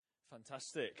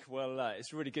Fantastic. Well,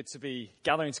 it's really good to be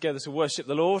gathering together to worship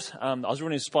the Lord. I was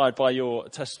really inspired by your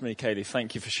testimony, Kaylee.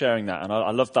 Thank you for sharing that. And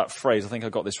I love that phrase. I think I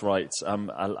got this right.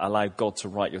 Allow God to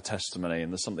write your testimony.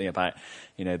 And there's something about,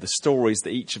 the stories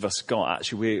that each of us got.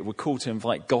 Actually, we're called to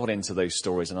invite God into those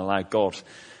stories and allow God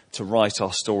to write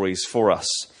our stories for us.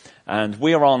 And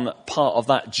we are on part of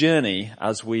that journey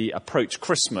as we approach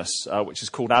Christmas, which is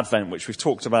called Advent, which we've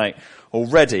talked about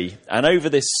already. And over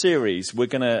this series, we're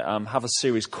going to have a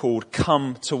series called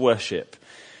Come to Worship.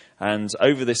 And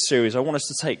over this series, I want us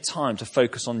to take time to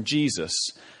focus on Jesus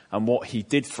and what he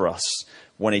did for us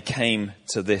when he came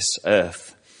to this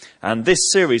earth. And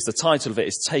this series, the title of it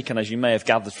is taken, as you may have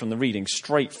gathered from the reading,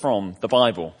 straight from the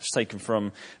Bible. It's taken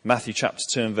from Matthew chapter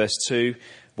 2 and verse 2.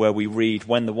 Where we read,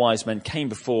 when the wise men came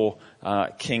before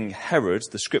King Herod,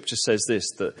 the scripture says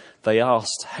this, that they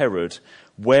asked Herod,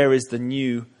 where is the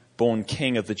newborn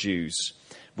king of the Jews?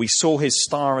 We saw his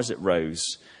star as it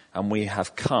rose, and we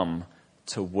have come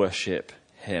to worship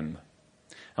him.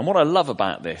 And what I love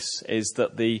about this is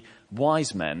that the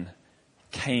wise men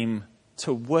came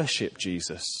to worship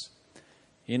Jesus.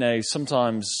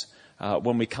 Sometimes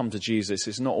when we come to Jesus,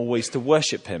 it's not always to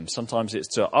worship him. Sometimes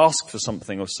it's to ask for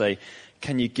something or say,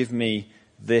 can you give me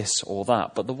this or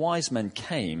that? But the wise men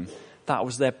came, that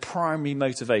was their primary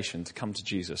motivation to come to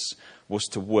Jesus, was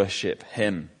to worship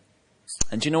him.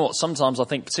 And do you know what? Sometimes I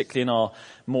think, particularly in our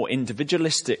more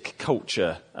individualistic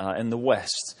culture in the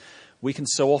West, we can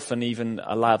so often even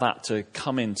allow that to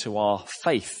come into our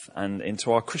faith and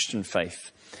into our Christian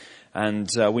faith.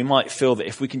 And we might feel that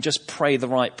if we can just pray the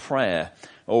right prayer,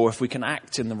 or if we can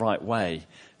act in the right way,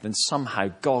 then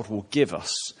somehow God will give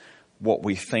us what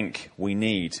we think we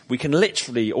need. We can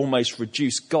literally almost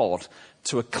reduce God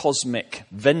to a cosmic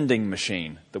vending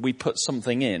machine that we put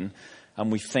something in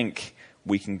and we think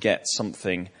we can get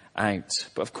something out.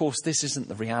 But of course, this isn't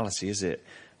the reality, is it?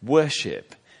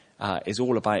 Worship is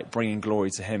all about bringing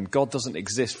glory to him. God doesn't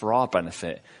exist for our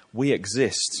benefit. We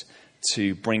exist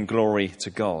to bring glory to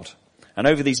God. And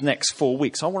over these next 4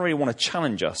 weeks, I really want to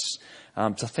challenge us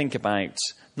to think about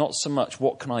not so much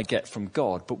what can I get from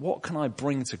God, but what can I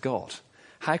bring to God?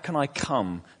 How can I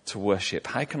come to worship?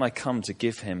 How can I come to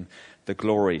give him the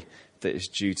glory that is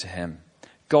due to him?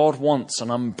 God wants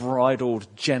an unbridled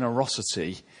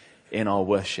generosity in our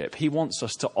worship. He wants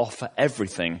us to offer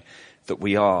everything that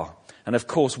we are. And of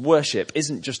course, worship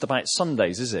isn't just about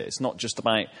Sundays, is it? It's not just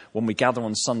about when we gather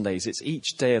on Sundays. It's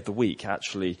each day of the week,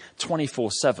 actually,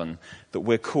 24/7, that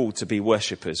we're called to be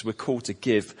worshippers. We're called to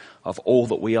give of all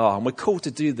that we are. And we're called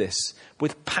to do this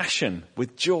with passion,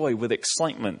 with joy, with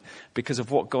excitement, because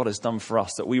of what God has done for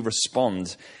us, that we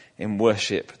respond in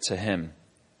worship to him.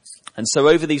 And so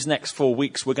over these next 4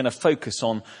 weeks, we're going to focus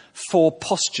on 4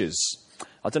 postures.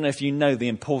 I don't know if you know the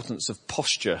importance of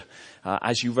posture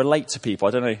as you relate to people.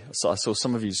 I don't know. So I saw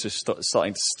some of you just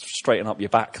starting to straighten up your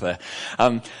back there.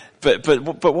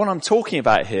 But what I'm talking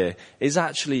about here is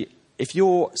actually if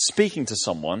you're speaking to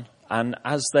someone and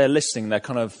as they're listening, they're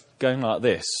kind of going like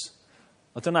this.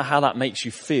 I don't know how that makes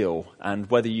you feel and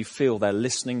whether you feel they're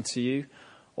listening to you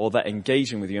or they're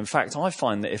engaging with you. In fact, I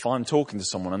find that if I'm talking to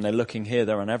someone and they're looking here,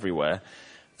 there and everywhere,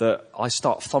 that I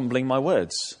start fumbling my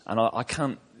words and I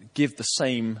can't give the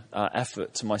same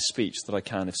effort to my speech that I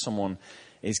can if someone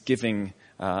is giving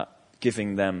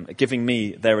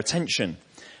me their attention.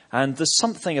 And there's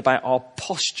something about our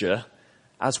posture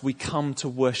as we come to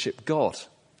worship God.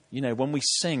 When we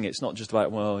sing, it's not just about,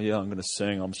 I'm going to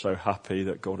sing, I'm so happy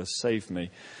that God has saved me.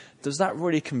 Does that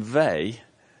really convey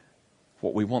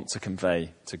what we want to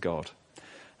convey to God?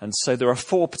 And so there are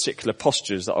 4 particular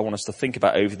postures that I want us to think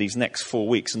about over these next 4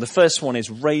 weeks. And the first one is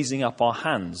raising up our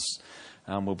hands.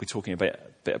 We'll be talking a bit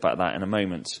about that in a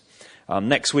moment.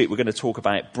 Next week, we're going to talk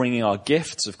about bringing our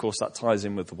gifts. Of course, that ties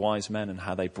in with the wise men and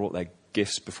how they brought their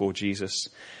gifts before Jesus.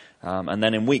 And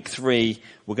then in week 3,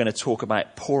 we're going to talk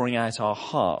about pouring out our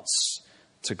hearts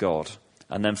to God.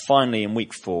 And then finally, in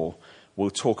week 4, we'll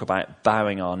talk about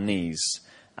bowing our knees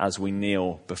as we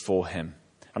kneel before him.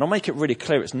 And I'll make it really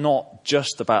clear, it's not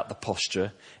just about the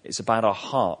posture, it's about our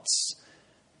hearts.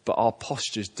 But our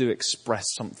postures do express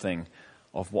something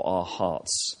of what our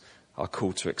hearts are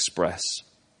called to express.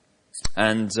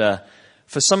 And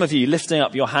for some of you, lifting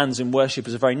up your hands in worship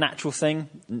is a very natural thing.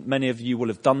 Many of you will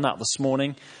have done that this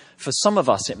morning. For some of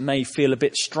us, it may feel a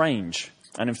bit strange.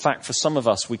 And in fact, for some of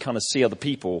us, we kind of see other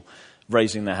people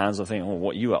raising their hands and think,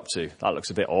 what are you up to? That looks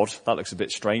a bit odd. That looks a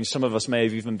bit strange. Some of us may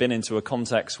have even been into a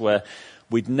context where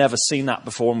we'd never seen that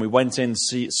before, and we went in,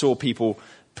 saw people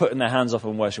putting their hands up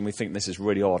in worship, and we think this is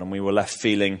really odd, and we were left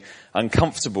feeling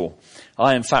uncomfortable.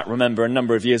 I, in fact, remember a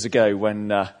number of years ago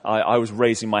when I was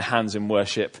raising my hands in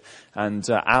worship, and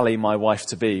Ali, my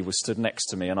wife-to-be, was stood next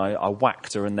to me, and I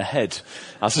whacked her in the head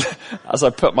as I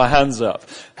put my hands up.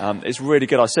 It's really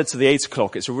good. I said to the 8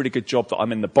 o'clock, it's a really good job that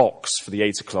I'm in the box for the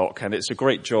 8 o'clock, and it's a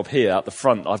great job here at the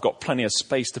front. I've got plenty of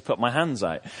space to put my hands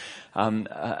out.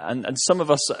 And some of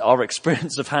us, our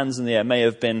experience of hands in the air may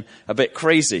have been a bit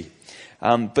crazy.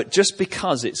 But just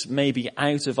because it's maybe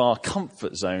out of our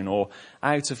comfort zone or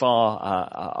out of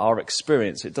our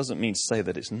experience, it doesn't mean to say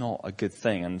that it's not a good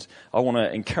thing. And I want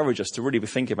to encourage us to really be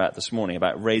thinking about this morning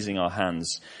about raising our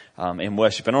hands in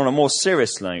worship. And on a more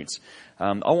serious note,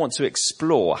 I want to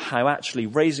explore how actually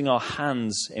raising our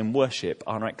hands in worship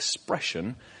are an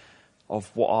expression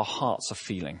of what our hearts are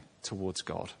feeling towards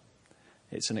God.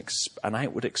 It's an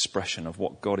outward expression of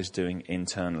what God is doing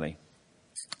internally.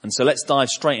 And so let's dive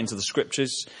straight into the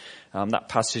scriptures. That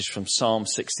passage from Psalm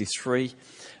 63,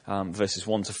 verses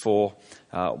 1 to 4.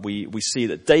 We see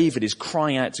that David is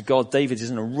crying out to God. David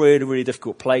is in a really, really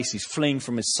difficult place. He's fleeing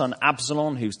from his son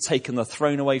Absalom, who's taken the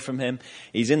throne away from him.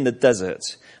 He's in the desert.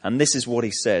 And this is what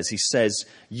he says. He says,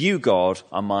 "You, God,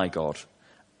 are my God.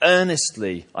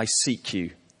 Earnestly I seek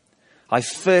you. I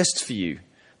thirst for you.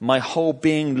 My whole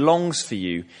being longs for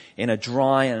you in a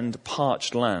dry and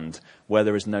parched land where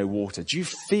there is no water." Do you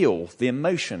feel the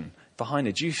emotion behind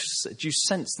it? Do you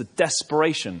sense the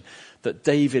desperation that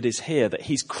David is here, that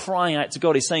he's crying out to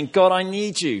God? He's saying, God, I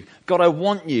need you. God, I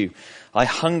want you. I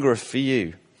hunger for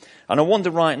you. And I wonder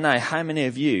right now, how many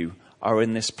of you are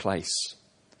in this place?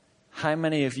 How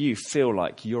many of you feel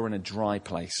like you're in a dry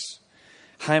place?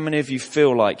 How many of you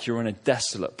feel like you're in a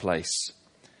desolate place?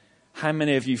 How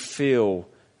many of you feel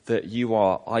that you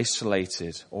are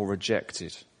isolated or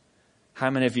rejected? How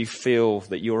many of you feel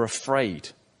that you're afraid?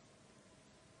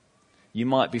 You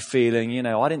might be feeling,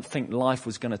 I didn't think life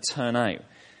was going to turn out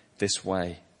this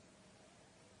way.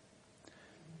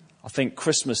 I think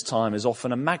Christmas time is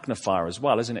often a magnifier as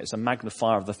well, isn't it? It's a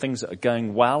magnifier of the things that are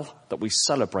going well, that we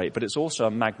celebrate, but it's also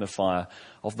a magnifier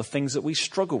of the things that we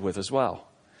struggle with as well.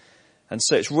 And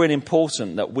so it's really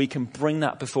important that we can bring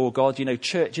that before God.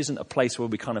 Church isn't a place where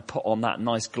we kind of put on that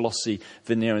nice glossy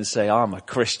veneer and say, I'm a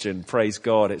Christian, praise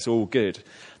God, it's all good.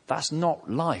 That's not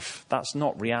life. That's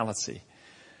not reality.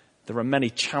 There are many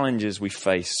challenges we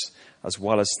face as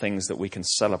well as things that we can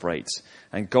celebrate.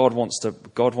 And God wants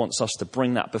us to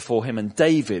bring that before him. And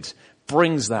David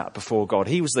brings that before God.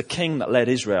 He was the king that led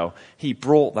Israel. He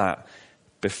brought that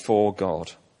before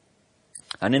God.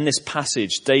 And in this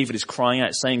passage, David is crying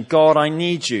out, saying, God, I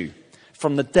need you.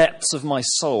 From the depths of my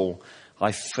soul,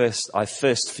 I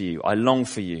thirst for you. I long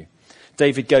for you.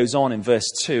 David goes on in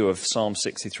verse 2 of Psalm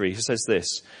 63. He says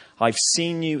this, I've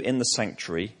seen you in the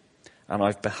sanctuary, and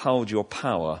I've beheld your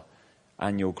power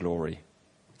and your glory.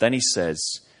 Then he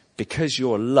says, because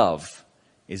your love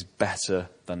is better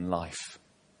than life.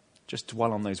 Just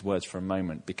dwell on those words for a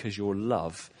moment. Because your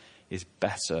love is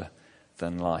better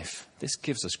than life. This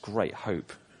gives us great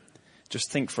hope.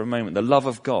 Just think for a moment. The love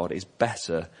of God is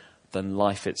better than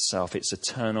life itself. It's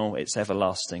eternal. It's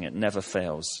everlasting. It never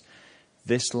fails.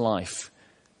 This life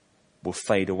will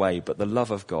fade away, but the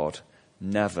love of God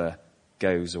never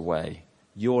goes away.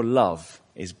 Your love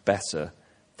is better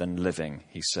than living,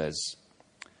 he says.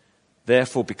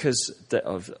 Therefore, because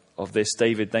of this,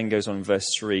 David then goes on in verse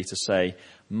 3 to say,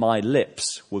 my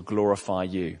lips will glorify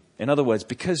you. In other words,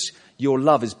 because your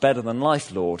love is better than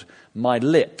life, Lord, my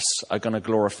lips are going to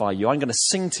glorify you. I'm going to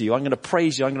sing to you. I'm going to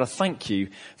praise you. I'm going to thank you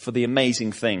for the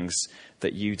amazing things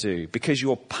that you do. Because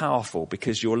you're powerful,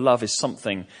 because your love is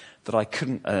something that I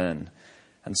couldn't earn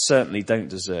and certainly don't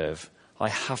deserve. I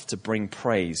have to bring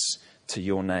praise to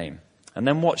your name. And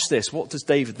then watch this. What does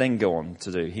David then go on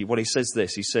to do? He says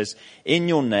this. He says, in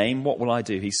your name, what will I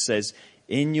do? He says,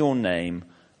 in your name,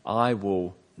 I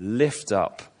will lift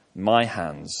up my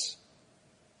hands.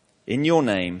 In your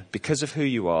name, because of who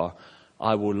you are,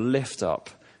 I will lift up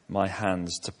my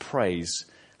hands to praise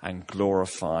and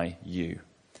glorify you.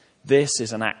 This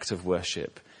is an act of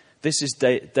worship. This is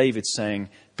David saying,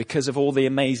 because of all the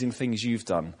amazing things you've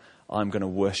done, I'm going to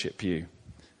worship you.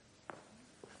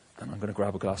 And I'm going to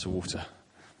grab a glass of water.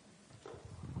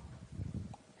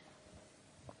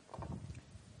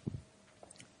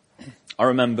 I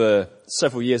remember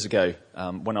several years ago,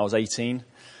 when I was 18,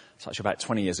 it's actually about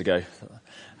 20 years ago,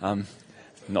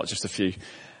 not just a few.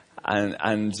 And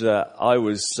I'd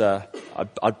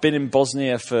been in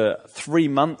Bosnia for 3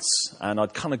 months, and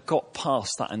I'd kind of got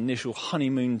past that initial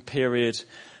honeymoon period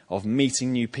of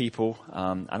meeting new people,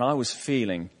 and I was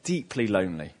feeling deeply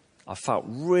lonely. I felt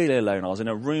really alone. I was in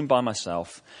a room by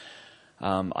myself,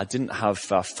 I didn't have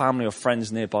family or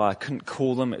friends nearby. I couldn't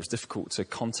call them. It was difficult to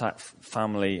contact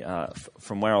family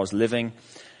from where I was living.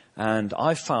 And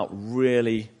I felt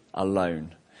really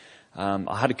alone.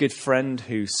 I had a good friend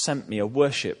who sent me a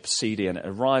worship CD, and it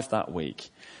arrived that week.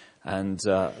 And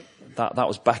that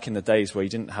was back in the days where you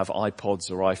didn't have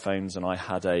iPods or iPhones, and I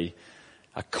had a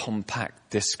compact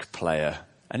disc player.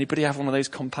 Anybody have one of those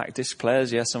compact disc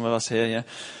players? Yeah, some of us here,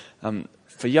 yeah.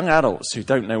 For young adults who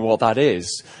don't know what that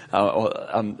is,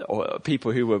 or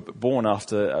people who were born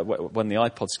after when the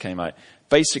iPods came out,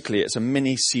 basically it's a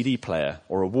mini CD player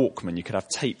or a Walkman. You could have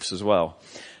tapes as well.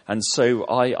 And so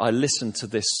I listened to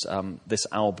this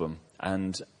album,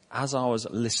 and as I was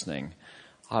listening,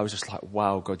 I was just like,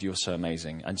 wow, God, you're so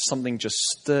amazing. And something just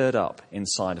stirred up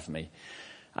inside of me.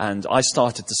 And I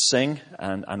started to sing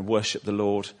and worship the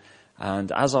Lord.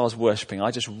 And as I was worshiping, I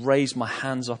just raised my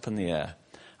hands up in the air.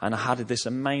 And I had this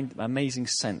amazing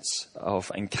sense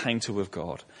of encounter with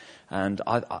God. And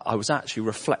I was actually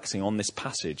reflecting on this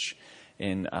passage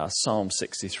in Psalm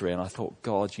 63. And I thought,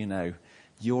 God, you know,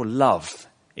 your love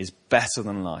is better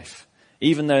than life.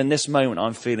 Even though in this moment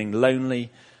I'm feeling lonely,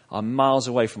 I'm miles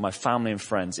away from my family and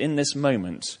friends. In this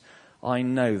moment, I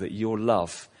know that your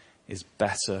love is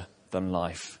better than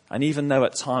life. And even though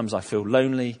at times I feel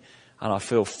lonely and I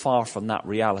feel far from that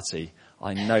reality,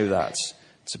 I know that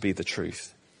to be the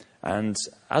truth. And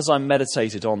as I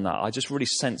meditated on that, I just really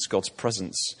sensed God's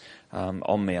presence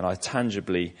on me, and I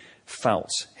tangibly felt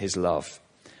his love.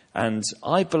 And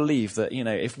I believe that, you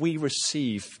know, if we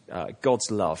receive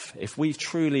God's love, if we've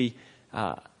truly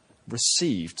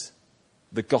received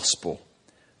the gospel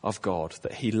of God,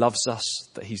 that he loves us,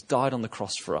 that he's died on the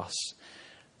cross for us,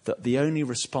 that the only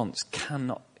response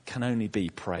can only be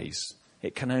praise.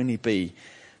 It can only be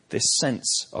this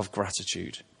sense of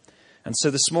gratitude. And so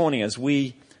this morning, as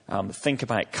we think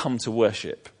about come to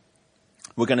worship,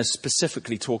 we're going to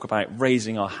specifically talk about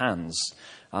raising our hands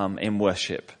in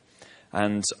worship.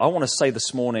 And I want to say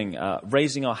this morning,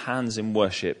 raising our hands in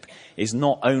worship is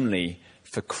not only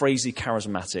for crazy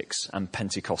charismatics and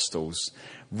Pentecostals.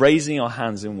 Raising our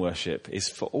hands in worship is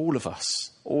for all of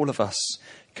us. All of us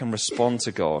can respond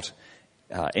to God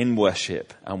in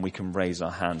worship, and we can raise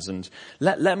our hands. And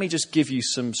let me just give you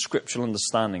some scriptural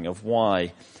understanding of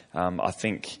why I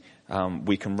think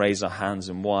we can raise our hands,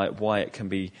 and why it can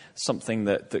be something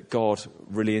that God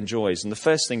really enjoys. And the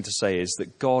first thing to say is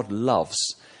that God loves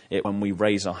it when we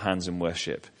raise our hands in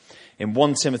worship. In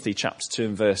 1 Timothy chapter 2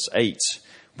 and verse 8,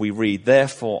 we read,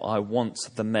 "Therefore I want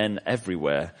the men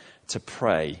everywhere to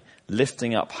pray,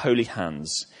 lifting up holy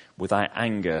hands without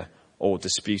anger or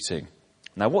disputing."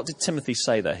 Now, what did Timothy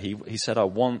say there? He said, I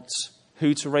want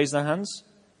who to raise their hands?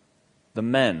 The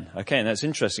men. Okay, and that's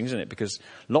interesting, isn't it? Because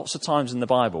lots of times in the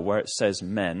Bible where it says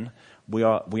men, we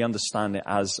understand it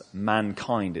as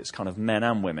mankind. It's kind of men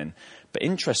and women. But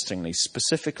interestingly,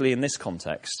 specifically in this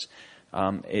context,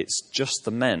 it's just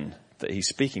the men that he's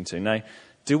speaking to. Now,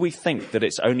 do we think that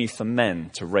it's only for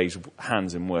men to raise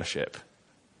hands in worship?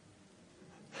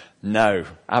 No,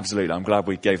 absolutely. I'm glad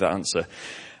we gave that answer.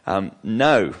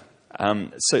 No.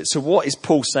 So what is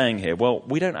Paul saying here? Well,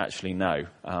 we don't actually know.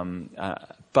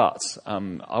 But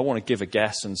I want to give a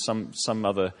guess, and some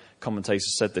other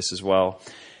commentators said this as well,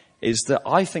 is that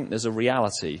I think there's a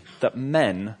reality that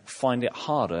men find it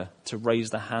harder to raise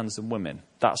their hands than women.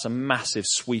 That's a massive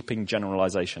sweeping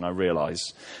generalization, I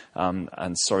realize.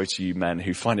 And sorry to you men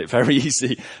who find it very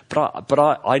easy. But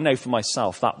I know for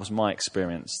myself that was my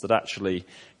experience, that actually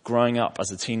growing up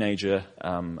as a teenager,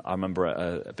 I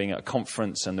remember being at a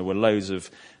conference, and there were loads of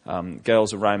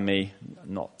girls around me.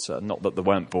 Not that there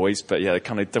weren't boys, but yeah, I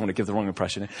kind of don't want to give the wrong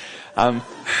impression.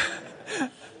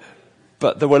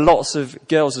 But there were lots of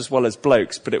girls as well as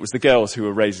blokes, but it was the girls who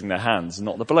were raising their hands,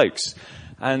 not the blokes.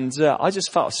 And I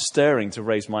just felt stirring to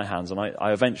raise my hands, and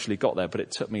I eventually got there, but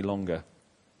it took me longer.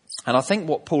 And I think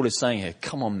what Paul is saying here,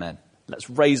 come on men,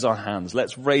 let's raise our hands.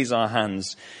 Let's raise our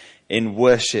hands in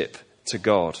worship to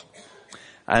God.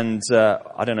 And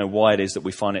I don't know why it is that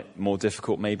we find it more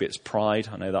difficult. Maybe it's pride.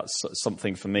 I know that's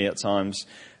something for me at times.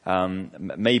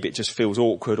 Maybe it just feels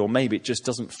awkward, or maybe it just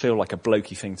doesn't feel like a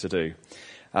blokey thing to do.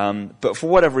 But for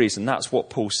whatever reason, that's what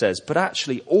Paul says. But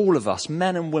actually, all of us,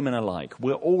 men and women alike,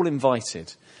 we're all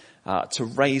invited to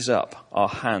raise up our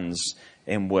hands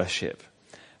in worship.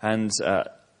 And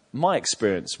my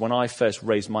experience, when I first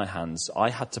raised my hands,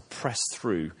 I had to press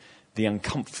through the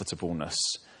uncomfortableness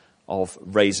of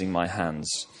raising my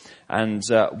hands. And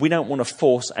we don't want to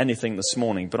force anything this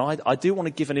morning, but I do want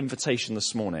to give an invitation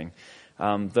this morning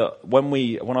that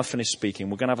when I finish speaking,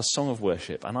 we're going to have a song of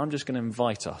worship, and I'm just going to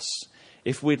invite us,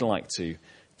 if we'd like to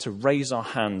raise our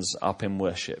hands up in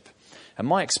worship. And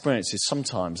my experience is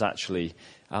sometimes actually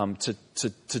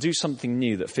to do something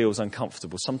new that feels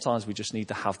uncomfortable. Sometimes we just need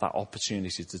to have that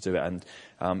opportunity to do it, and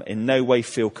in no way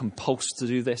feel compulsed to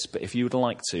do this. But if you would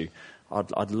like to,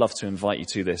 I'd love to invite you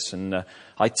to this. And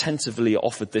I tentatively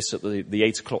offered this at the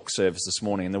 8 o'clock service this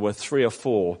morning, and there were 3 or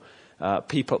 4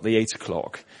 people at the 8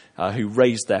 o'clock who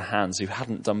raised their hands who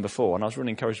hadn't done before, and I was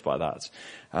really encouraged by that.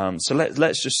 So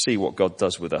let's just see what God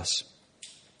does with us.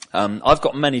 I've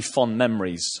got many fond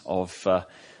memories of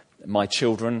my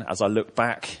children as I look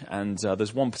back, and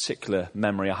there's one particular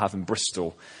memory I have in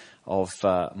Bristol of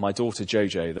my daughter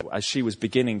Jojo, that as she was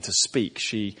beginning to speak,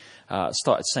 she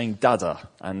started saying dada.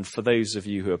 And for those of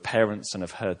you who are parents and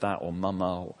have heard that, or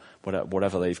mama, or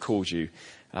whatever they've called you,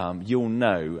 you'll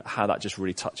know how that just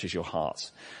really touches your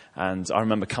heart. And I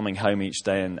remember coming home each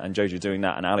day and Jojo doing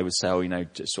that, and Ali would say,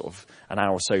 just sort of an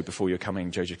hour or so before you're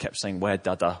coming, Jojo kept saying, where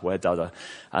dada, where dada.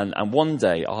 And one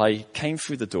day I came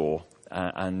through the door,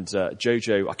 and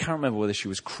Jojo, I can't remember whether she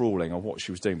was crawling or what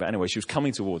she was doing, but anyway, she was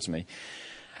coming towards me.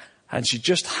 And she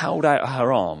just held out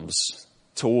her arms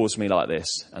towards me like this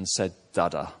and said,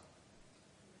 dada.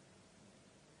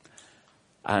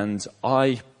 And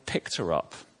I picked her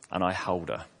up and I held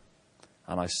her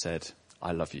and I said,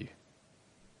 I love you.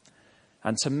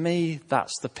 And to me,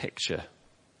 that's the picture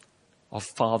of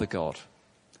Father God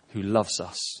who loves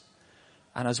us.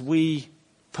 And as we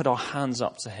put our hands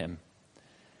up to him,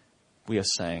 we are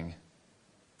saying,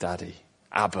 Daddy,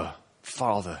 Abba,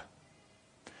 Father.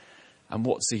 And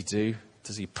what does he do?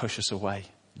 Does he push us away?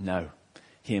 No.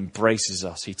 He embraces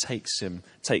us. He takes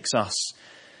us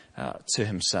to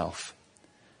himself.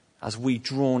 As we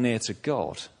draw near to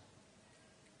God,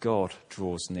 God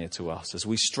draws near to us. As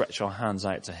we stretch our hands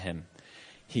out to him,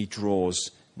 he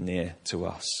draws near to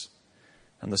us.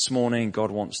 And this morning,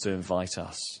 God wants to invite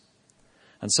us.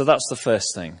 And so that's the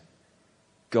first thing.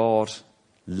 God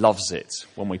loves it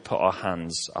when we put our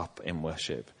hands up in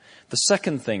worship. The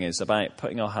second thing is about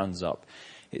putting our hands up.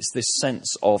 It's this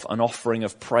sense of an offering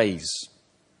of praise.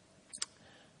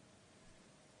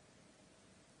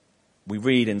 We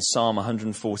read in Psalm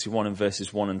 141 and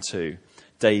verses 1 and 2,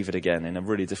 David again, in a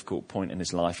really difficult point in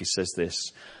his life, he says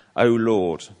this, O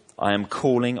Lord, I am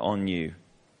calling on you.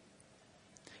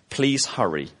 Please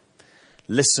hurry.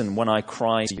 Listen when I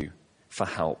cry to you for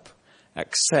help.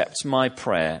 Accept my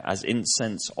prayer as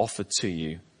incense offered to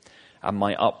you, and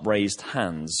my upraised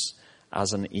hands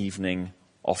as an evening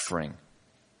offering.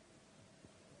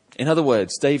 In other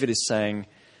words, David is saying,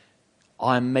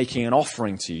 I'm making an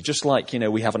offering to you. Just like,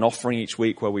 we have an offering each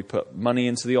week where we put money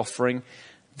into the offering.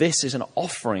 This is an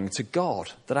offering to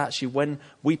God, that actually when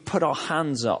we put our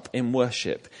hands up in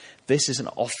worship, this is an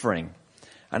offering.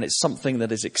 And it's something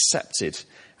that is accepted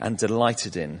and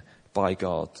delighted in by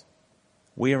God.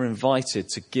 We are invited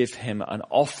to give him an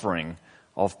offering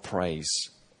of praise.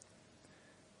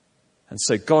 And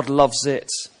so God loves it.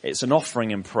 It's an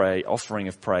offering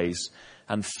of praise.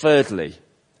 And thirdly,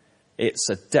 it's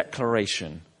a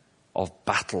declaration of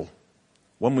battle.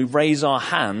 When we raise our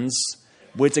hands,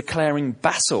 we're declaring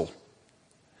battle.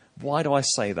 Why do I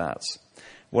say that?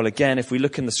 Well, again, if we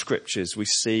look in the scriptures, we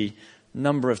see a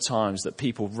number of times that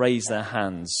people raise their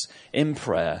hands in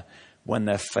prayer when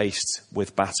they're faced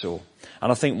with battle.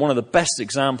 And I think one of the best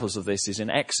examples of this is in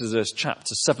Exodus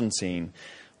chapter 17,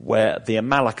 where the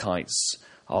Amalekites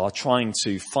are trying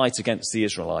to fight against the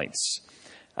Israelites.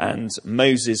 And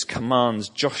Moses commands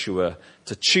Joshua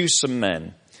to choose some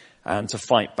men and to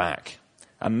fight back.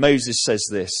 And Moses says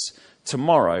this,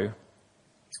 tomorrow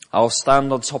I'll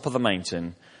stand on top of the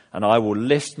mountain and I will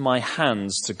lift my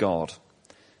hands to God.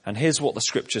 And here's what the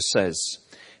scripture says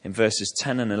in verses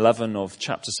 10 and 11 of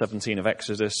chapter 17 of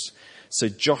Exodus. So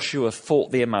Joshua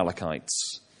fought the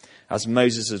Amalekites as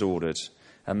Moses had ordered,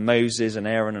 and Moses and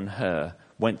Aaron and Hur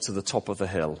went to the top of the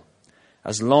hill.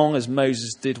 As long as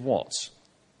Moses did what?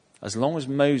 As long as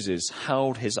Moses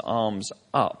held his arms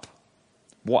up,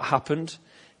 what happened?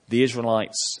 The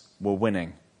Israelites were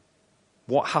winning.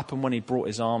 What happened when he brought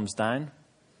his arms down?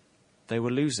 They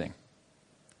were losing.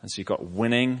 And so you've got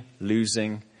winning,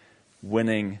 losing,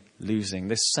 winning, losing.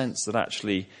 This sense that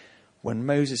actually when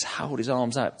Moses held his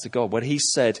arms out to God, when he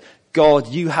said, God,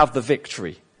 you have the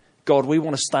victory. God, we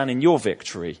want to stand in your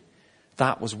victory.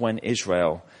 That was when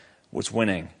Israel was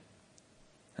winning.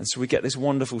 And so we get this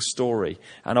wonderful story.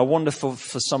 And I wonder for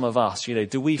some of us,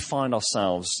 do we find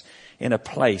ourselves in a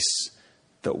place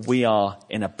that we are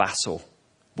in a battle?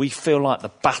 We feel like the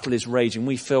battle is raging.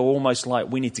 We feel almost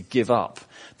like we need to give up.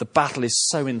 The battle is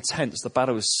so intense. The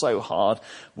battle is so hard.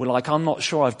 We're like, I'm not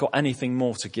sure I've got anything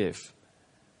more to give.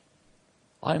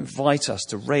 I invite us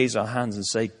to raise our hands and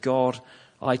say, God,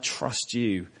 I trust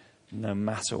you no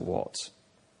matter what.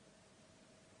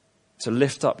 to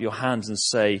lift up your hands and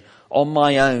say, on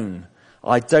my own,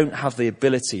 I don't have the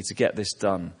ability to get this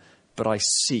done, but I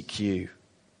seek you.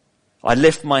 I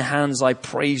lift my hands, I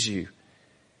praise you.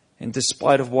 In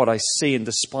despite of what I see, in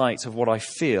despite of what I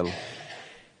feel,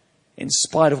 in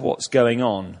spite of what's going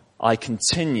on, I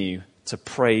continue to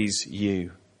praise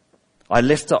you. I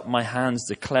lift up my hands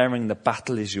declaring the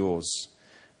battle is yours,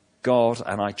 God,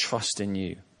 and I trust in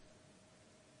you.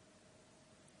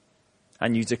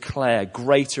 And you declare,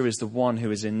 greater is the one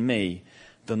who is in me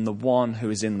than the one who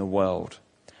is in the world.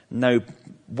 No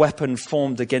weapon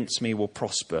formed against me will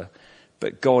prosper,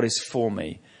 but God is for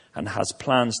me and has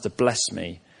plans to bless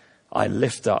me. I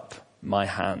lift up my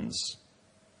hands.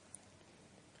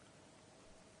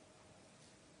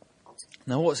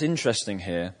 Now what's interesting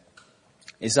here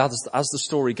is as the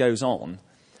story goes on,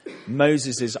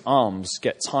 Moses' arms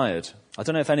get tired. I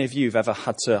don't know if any of you have ever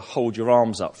had to hold your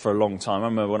arms up for a long time. I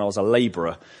remember when I was a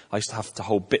labourer, I used to have to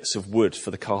hold bits of wood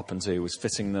for the carpenter who was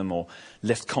fitting them, or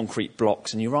lift concrete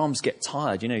blocks, and your arms get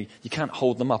tired. You know, you can't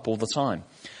hold them up all the time.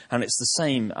 And it's the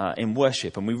same in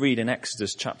worship. And we read in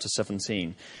Exodus chapter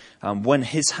 17, when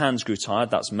his hands grew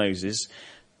tired, that's Moses,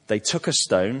 they took a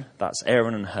stone, that's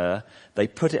Aaron and Hur, they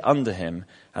put it under him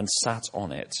and sat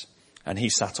on it. And he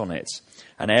sat on it.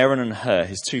 And Aaron and Hur,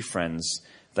 his two friends,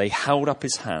 they held up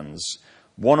his hands,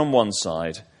 one on one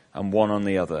side and one on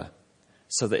the other,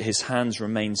 so that his hands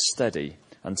remained steady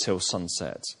until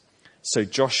sunset. So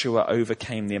Joshua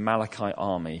overcame the Amalekite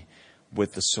army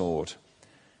with the sword.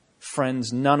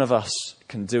 Friends, none of us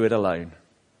can do it alone.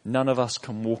 None of us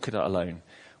can walk it alone.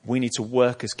 We need to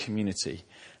work as community,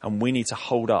 and we need to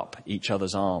hold up each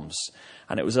other's arms.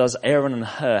 And it was as Aaron and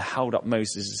Hur held up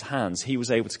Moses' hands, he was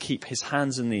able to keep his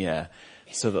hands in the air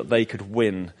so that they could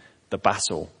win the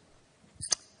battle.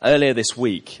 Earlier this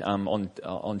week,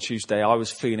 on Tuesday, I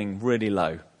was feeling really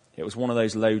low. It was one of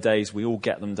those low days. We all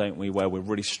get them, don't we, where we're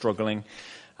really struggling.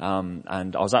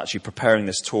 And I was actually preparing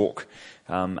this talk,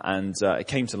 and it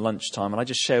came to lunchtime, and I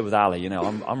just shared with Ali,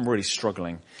 I'm really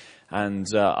struggling. And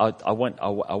I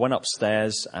went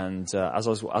upstairs, and as I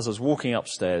was walking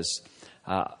upstairs,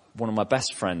 one of my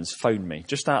best friends phoned me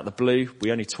just out of the blue.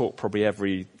 We only talk probably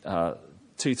every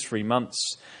 2-3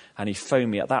 months. And he phoned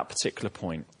me at that particular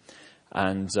point.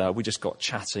 And we just got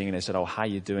chatting, and he said, how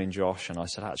you doing, Josh? And I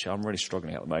said, actually, I'm really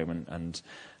struggling at the moment. And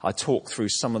I talked through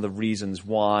some of the reasons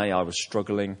why I was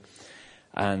struggling.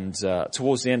 And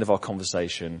towards the end of our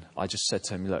conversation, I just said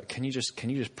to him, look, can you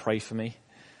just pray for me?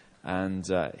 And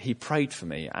he prayed for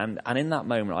me. And in that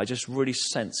moment, I just really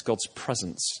sensed God's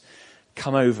presence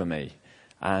come over me.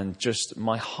 And just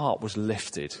my heart was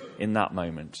lifted in that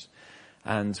moment.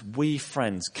 And we,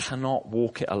 friends, cannot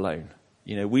walk it alone.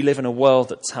 We live in a world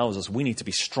that tells us we need to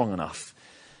be strong enough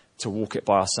to walk it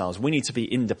by ourselves. We need to be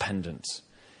independent.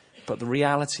 But the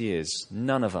reality is,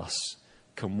 none of us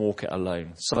can walk it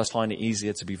alone. Some of us find it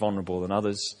easier to be vulnerable than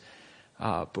others.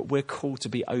 But we're called to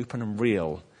be open and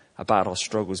real about our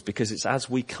struggles, because it's as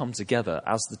we come together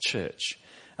as the church,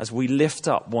 as we lift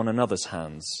up one another's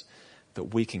hands,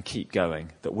 that we can keep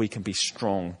going, that we can be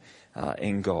strong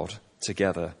in God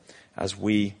together. As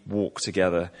we walk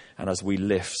together and as we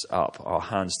lift up our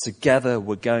hands. Together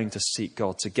we're going to seek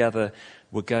God. Together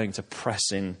we're going to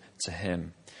press in to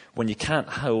him. When you can't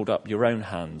hold up your own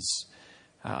hands,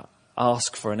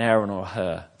 ask for an Aaron or a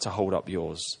Hur to hold up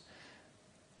yours.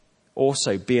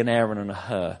 Also be an Aaron and a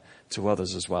Hur to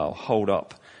others as well. Hold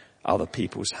up other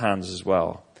people's hands as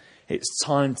well. It's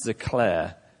time to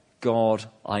declare, God,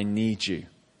 I need you.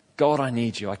 God, I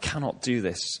need you. I cannot do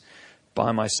this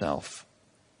by myself.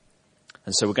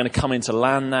 And so we're going to come into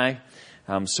land now.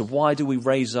 So why do we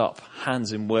raise up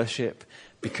hands in worship?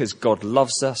 Because God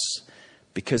loves us,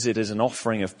 because it is an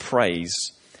offering of praise,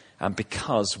 and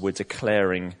because we're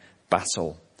declaring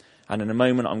battle. And in a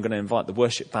moment, I'm going to invite the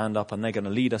worship band up, and they're going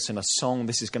to lead us in a song.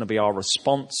 This is going to be our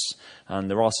response. And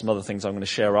there are some other things I'm going to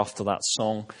share after that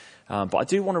song. But I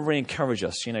do want to re-encourage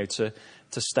us,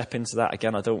 to step into that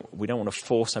again. We don't want to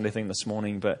force anything this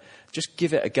morning, but just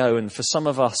give it a go. And for some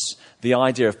of us, the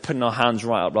idea of putting our hands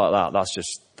right up like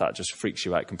that just freaks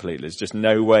you out completely. There's just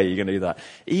no way you're going to do that.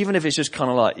 Even if it's just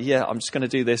kind of like, yeah, I'm just going to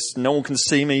do this. No one can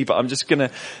see me, but I'm just going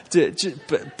to do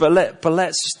it. But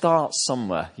let's start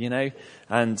somewhere,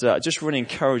 And just really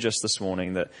encourage us this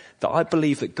morning that I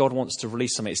believe that God wants to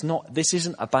release something. This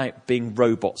isn't about being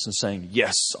robots and saying,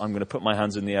 yes, I'm going to put my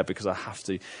hands in the air because I have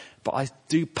to. But I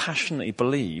do passionately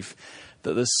believe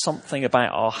that there's something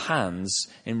about our hands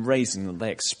in raising them.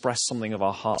 They express something of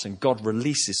our hearts, and God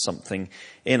releases something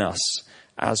in us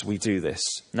as we do this.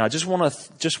 Now, I just want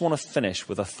to finish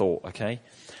with a thought, okay?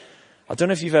 I don't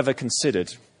know if you've ever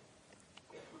considered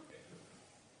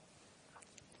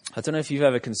I don't know if you've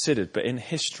ever considered, but in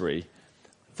history,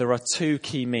 there are two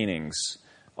key meanings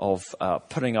of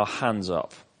putting our hands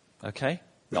up. Okay?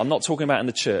 I'm not talking about in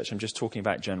the church, I'm just talking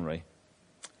about generally.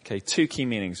 Okay, two key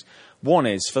meanings. One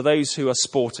is, for those who are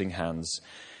sporting hands,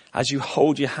 as you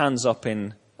hold your hands up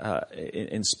in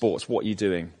sports, what are you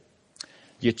doing?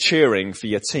 You're cheering for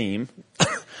your team,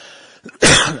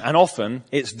 and often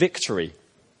it's victory.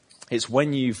 It's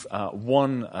when you've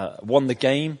won the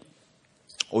game,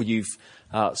 or you've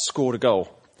scored a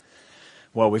goal.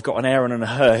 Well, we've got an Aaron and a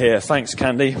her here. Thanks,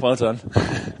 Candy. Well done.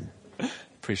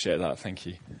 Appreciate that. Thank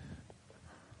you.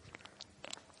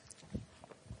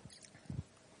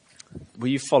 Were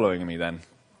you following me then?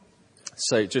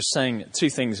 So just saying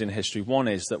two things in history. One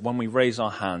is that when we raise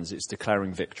our hands, it's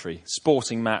declaring victory.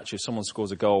 Sporting match, if someone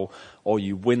scores a goal or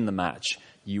you win the match,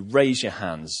 you raise your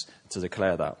hands to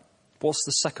declare that. What's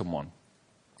the second one?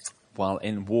 Well,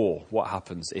 in war, what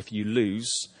happens? If you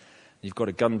lose, you've got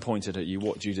a gun pointed at you,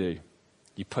 what do?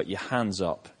 You put your hands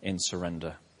up in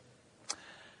surrender.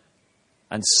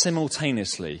 And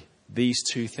simultaneously, these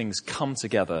two things come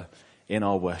together in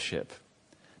our worship.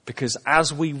 Because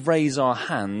as we raise our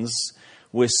hands,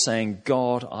 we're saying,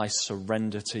 God, I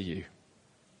surrender to you.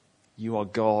 You are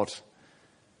God.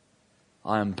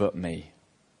 I am but me.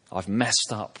 I've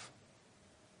messed up.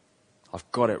 I've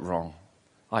got it wrong.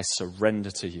 I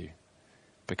surrender to you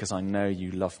because I know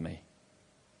you love me.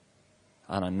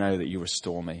 And I know that you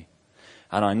restore me.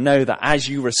 And I know that as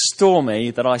you restore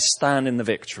me, that I stand in the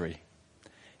victory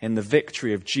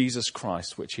of Jesus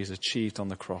Christ, which he has achieved on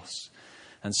the cross.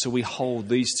 And so we hold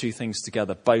these two things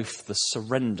together, both the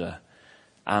surrender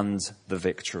and the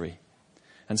victory.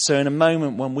 And so in a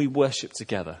moment when we worship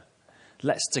together,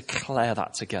 let's declare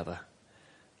that together.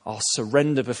 Our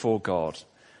surrender before God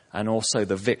and also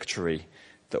the victory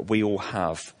that we all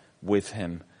have with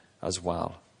him as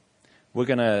well. We're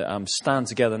going to stand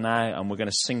together now and we're going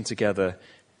to sing together,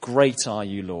 Great Are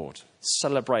You, Lord.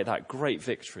 Celebrate that great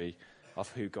victory of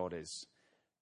who God is.